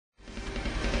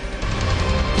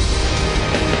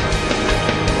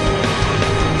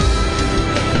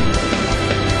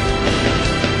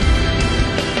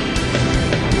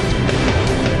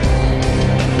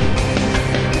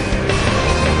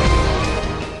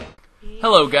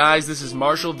Hello guys, this is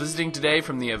Marshall visiting today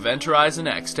from the Event Horizon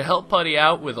X to help Putty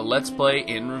out with a Let's Play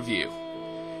in review.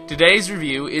 Today's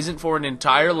review isn't for an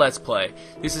entire Let's Play,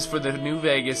 this is for the New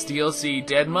Vegas DLC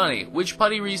Dead Money, which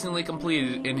Putty recently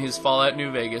completed in his Fallout New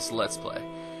Vegas Let's Play.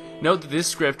 Note that this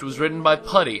script was written by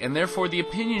Putty, and therefore the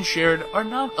opinions shared are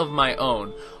not of my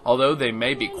own, although they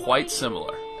may be quite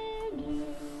similar.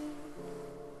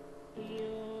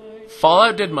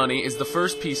 Fallout Dead Money is the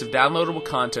first piece of downloadable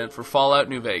content for Fallout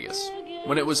New Vegas.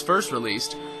 When it was first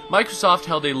released, Microsoft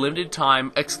held a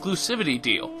limited-time exclusivity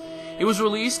deal. It was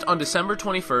released on December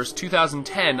 21st,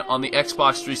 2010 on the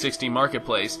Xbox 360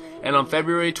 Marketplace, and on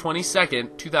February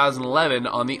 22nd, 2011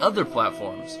 on the other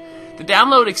platforms. The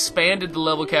download expanded the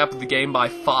level cap of the game by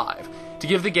 5, to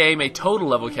give the game a total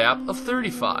level cap of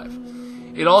 35.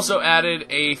 It also added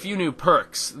a few new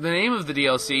perks. The name of the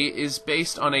DLC is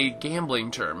based on a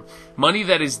gambling term. Money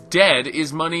that is dead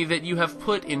is money that you have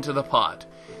put into the pot.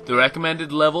 The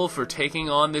recommended level for taking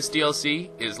on this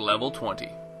DLC is level 20.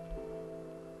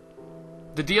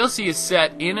 The DLC is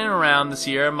set in and around the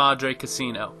Sierra Madre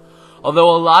Casino.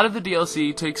 Although a lot of the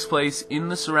DLC takes place in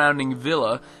the surrounding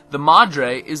villa, the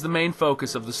Madre is the main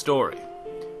focus of the story.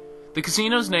 The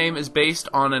casino's name is based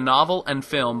on a novel and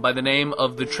film by the name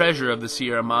of The Treasure of the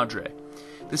Sierra Madre.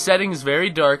 The setting is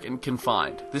very dark and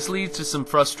confined. This leads to some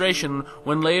frustration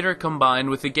when later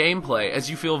combined with the gameplay, as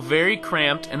you feel very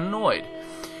cramped and annoyed.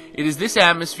 It is this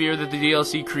atmosphere that the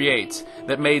DLC creates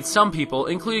that made some people,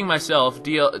 including myself,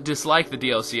 dislike the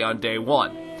DLC on day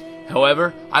one.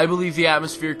 However, I believe the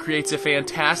atmosphere creates a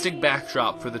fantastic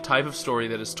backdrop for the type of story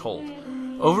that is told.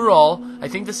 Overall, I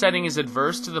think the setting is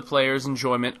adverse to the player's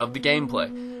enjoyment of the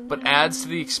gameplay, but adds to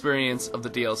the experience of the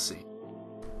DLC.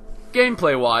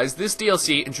 Gameplay-wise, this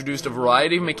DLC introduced a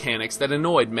variety of mechanics that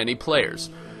annoyed many players.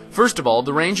 First of all,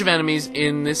 the range of enemies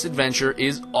in this adventure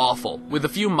is awful, with a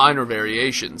few minor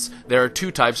variations. There are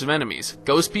two types of enemies,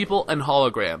 ghost people and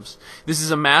holograms. This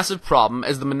is a massive problem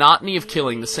as the monotony of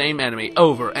killing the same enemy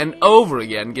over and over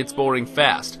again gets boring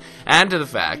fast. Add to the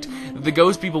fact that the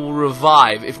ghost people will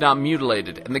revive if not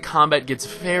mutilated, and the combat gets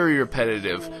very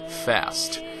repetitive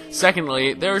fast.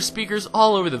 Secondly, there are speakers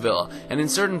all over the villa, and in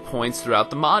certain points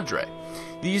throughout the Madre.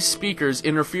 These speakers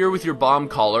interfere with your bomb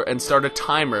caller and start a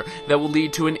timer that will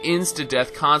lead to an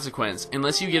insta-death consequence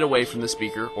unless you get away from the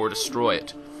speaker or destroy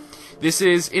it. This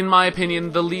is, in my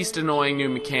opinion, the least annoying new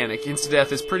mechanic.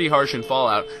 Insta-death is pretty harsh in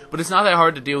Fallout, but it's not that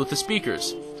hard to deal with the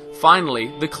speakers.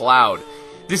 Finally, the cloud.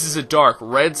 This is a dark,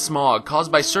 red smog caused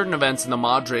by certain events in the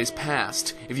Madre's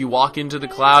past. If you walk into the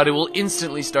cloud, it will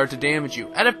instantly start to damage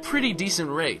you, at a pretty decent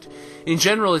rate. In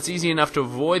general, it's easy enough to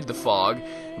avoid the fog,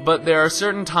 but there are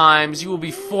certain times you will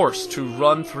be forced to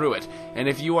run through it, and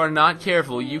if you are not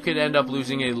careful, you could end up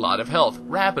losing a lot of health,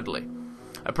 rapidly.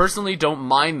 I personally don't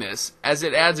mind this, as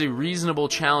it adds a reasonable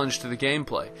challenge to the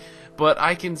gameplay, but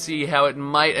I can see how it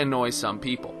might annoy some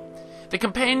people. The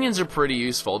companions are pretty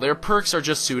useful. Their perks are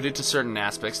just suited to certain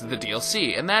aspects of the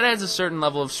DLC, and that adds a certain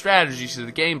level of strategy to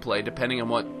the gameplay depending on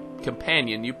what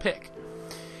companion you pick.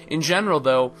 In general,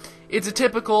 though, it's a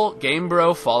typical Game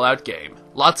Bro Fallout game.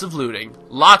 Lots of looting,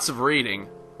 lots of reading,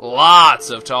 lots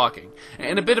of talking,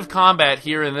 and a bit of combat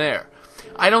here and there.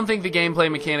 I don't think the gameplay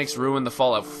mechanics ruin the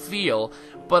Fallout feel,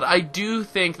 but I do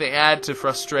think they add to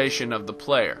frustration of the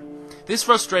player. This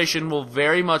frustration will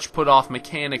very much put off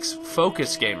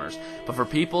mechanics-focused gamers, but for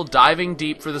people diving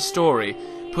deep for the story,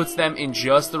 puts them in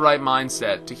just the right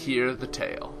mindset to hear the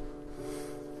tale.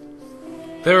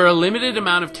 There are a limited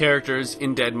amount of characters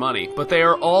in Dead Money, but they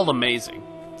are all amazing.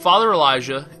 Father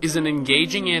Elijah is an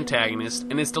engaging antagonist,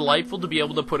 and it's delightful to be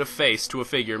able to put a face to a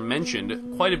figure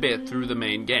mentioned quite a bit through the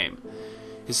main game.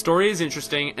 His story is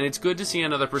interesting, and it's good to see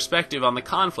another perspective on the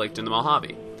conflict in the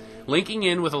Mojave. Linking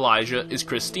in with Elijah is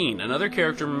Christine, another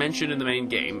character mentioned in the main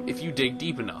game if you dig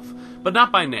deep enough, but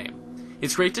not by name.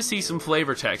 It's great to see some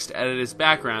flavor text added as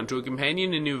background to a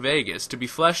companion in New Vegas to be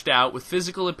fleshed out with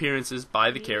physical appearances by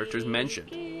the characters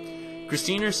mentioned.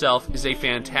 Christine herself is a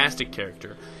fantastic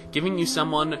character, giving you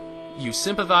someone you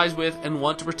sympathize with and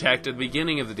want to protect at the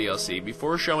beginning of the DLC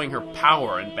before showing her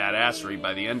power and badassery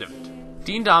by the end of it.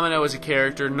 Dean Domino is a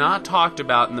character not talked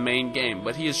about in the main game,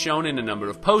 but he is shown in a number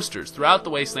of posters throughout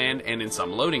the Wasteland and in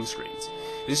some loading screens.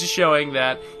 This is showing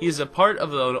that he is a part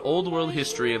of the old world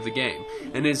history of the game,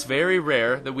 and it is very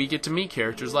rare that we get to meet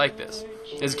characters like this.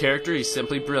 As a character, he's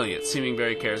simply brilliant, seeming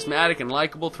very charismatic and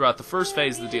likable throughout the first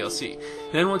phase of the DLC.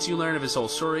 Then once you learn of his whole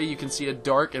story, you can see a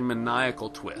dark and maniacal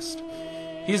twist.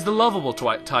 He is the lovable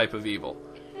type of evil.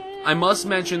 I must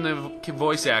mention the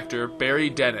voice actor, Barry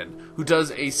Dennen, who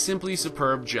does a simply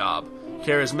superb job.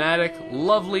 Charismatic,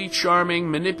 lovely, charming,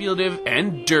 manipulative,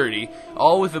 and dirty,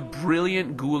 all with a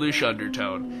brilliant, ghoulish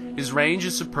undertone. His range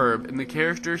is superb, and the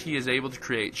character he is able to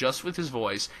create just with his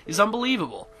voice is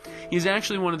unbelievable. He is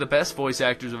actually one of the best voice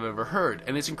actors I've ever heard,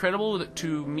 and it's incredible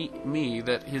to me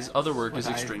that his other work is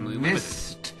extremely limited.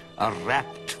 Missed a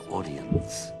rapt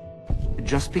audience.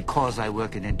 Just because I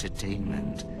work in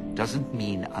entertainment doesn't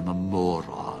mean I'm a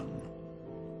moron.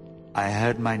 I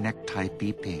heard my necktie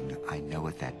beeping. I know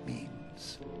what that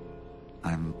means.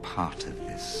 I'm part of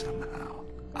this somehow.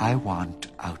 I want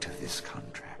out of this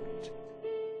contract.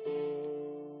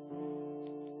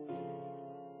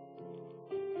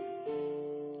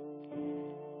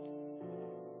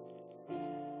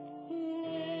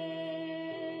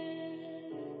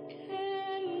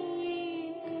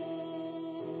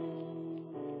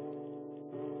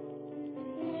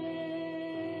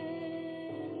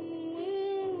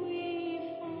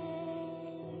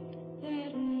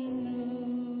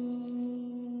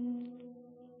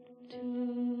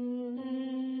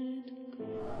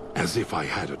 As if I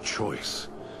had a choice.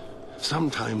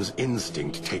 Sometimes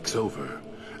instinct takes over,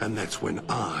 and that's when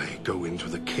I go into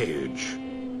the cage.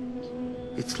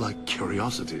 It's like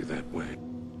curiosity that way.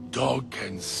 Dog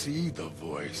can see the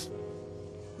voice.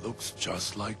 Looks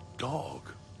just like dog.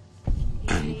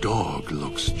 And dog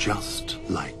looks just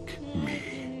like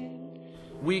me.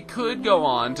 We could go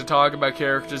on to talk about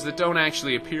characters that don't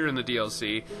actually appear in the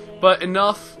DLC, but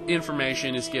enough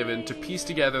information is given to piece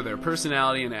together their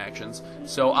personality and actions,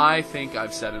 so I think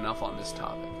I've said enough on this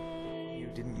topic. You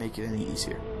didn't make it any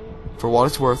easier. For what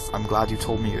it's worth, I'm glad you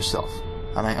told me yourself,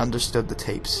 and I understood the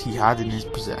tapes he had in his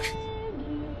possession.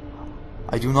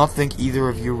 I do not think either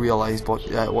of you realized what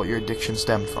your addiction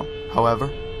stemmed from. However,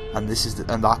 and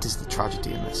that is the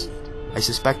tragedy in this, I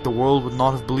suspect the world would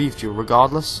not have believed you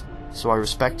regardless, so I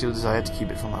respect your desire to keep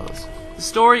it from others. The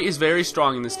story is very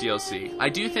strong in this DLC. I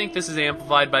do think this is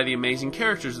amplified by the amazing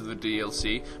characters of the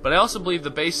DLC, but I also believe the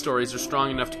base stories are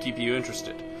strong enough to keep you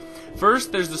interested.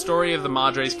 First, there's the story of the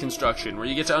Madre's construction, where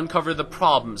you get to uncover the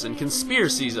problems and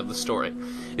conspiracies of the story.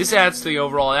 This adds to the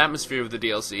overall atmosphere of the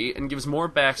DLC and gives more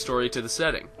backstory to the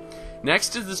setting.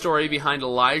 Next is the story behind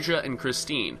Elijah and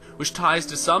Christine, which ties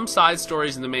to some side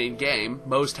stories in the main game,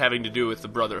 most having to do with the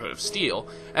Brotherhood of Steel.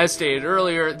 As stated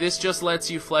earlier, this just lets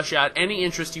you flesh out any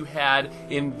interest you had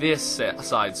in this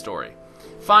side story.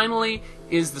 Finally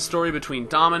is the story between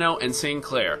Domino and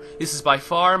Sinclair. This is by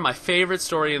far my favorite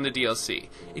story in the DLC.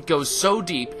 It goes so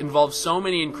deep, involves so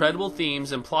many incredible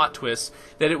themes and plot twists,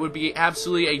 that it would be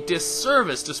absolutely a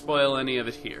disservice to spoil any of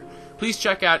it here. Please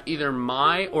check out either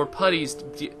my or Putty's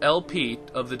LP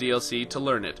of the DLC to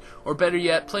learn it, or better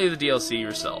yet, play the DLC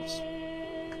yourselves.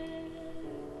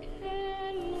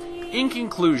 In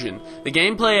conclusion, the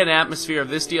gameplay and atmosphere of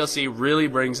this DLC really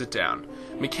brings it down.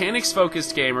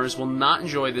 Mechanics-focused gamers will not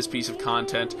enjoy this piece of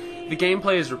content. The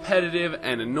gameplay is repetitive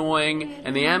and annoying,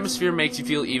 and the atmosphere makes you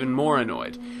feel even more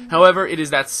annoyed. However, it is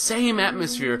that same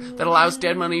atmosphere that allows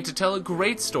Dead Money to tell a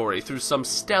great story through some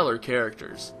stellar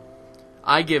characters.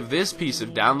 I give this piece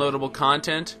of downloadable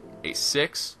content a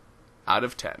 6 out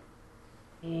of 10.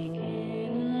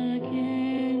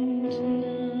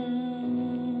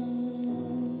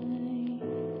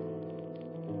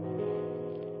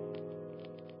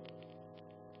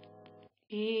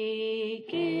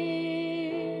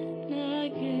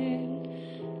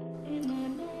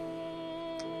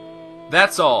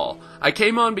 That's all. I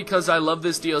came on because I love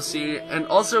this DLC, and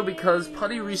also because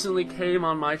Putty recently came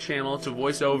on my channel to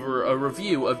voice over a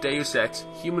review of Deus Ex: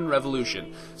 Human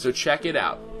Revolution, so check it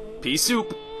out. Peace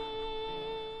soup!